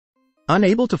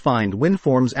Unable to find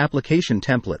WinForms application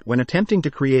template when attempting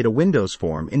to create a Windows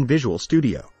form in Visual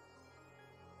Studio.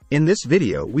 In this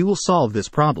video we will solve this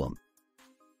problem.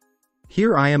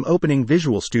 Here I am opening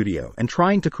Visual Studio and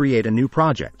trying to create a new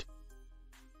project.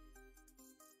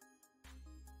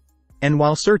 And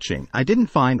while searching, I didn't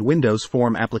find Windows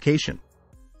form application.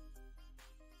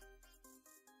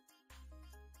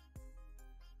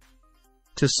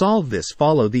 To solve this,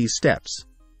 follow these steps.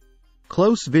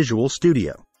 Close Visual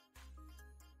Studio.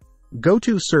 Go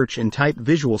to Search and type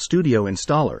Visual Studio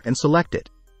Installer and select it.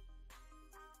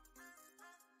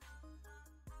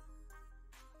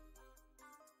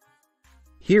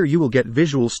 Here you will get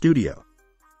Visual Studio.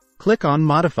 Click on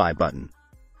Modify button.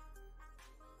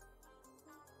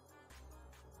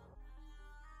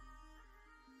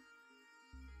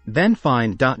 Then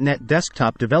find .NET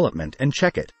Desktop Development and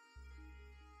check it.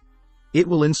 It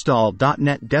will install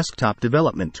 .NET Desktop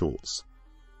Development Tools.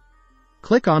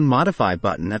 Click on Modify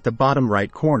button at the bottom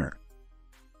right corner.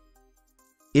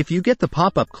 If you get the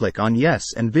pop-up, click on Yes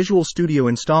and Visual Studio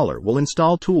Installer will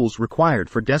install tools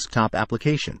required for desktop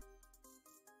application.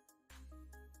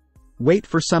 Wait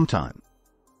for some time.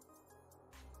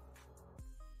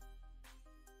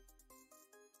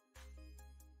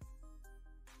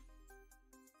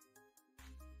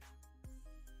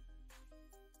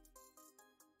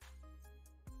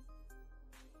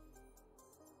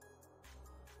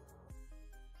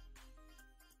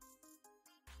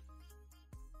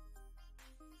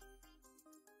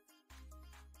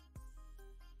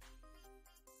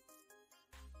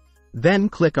 Then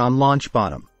click on Launch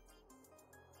bottom.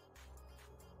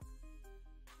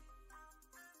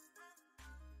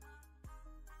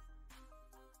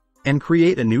 And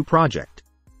create a new project.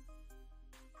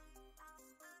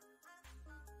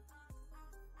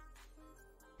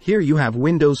 Here you have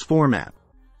Windows Form app.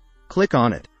 Click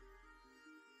on it.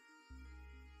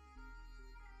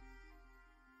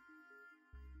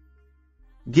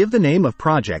 Give the name of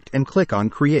project and click on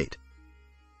Create.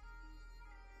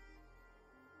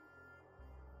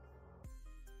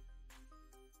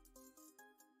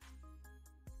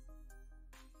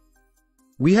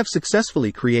 We have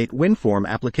successfully create WinForm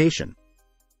application.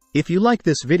 If you like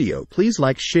this video, please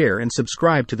like, share and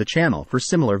subscribe to the channel for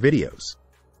similar videos.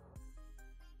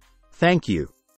 Thank you.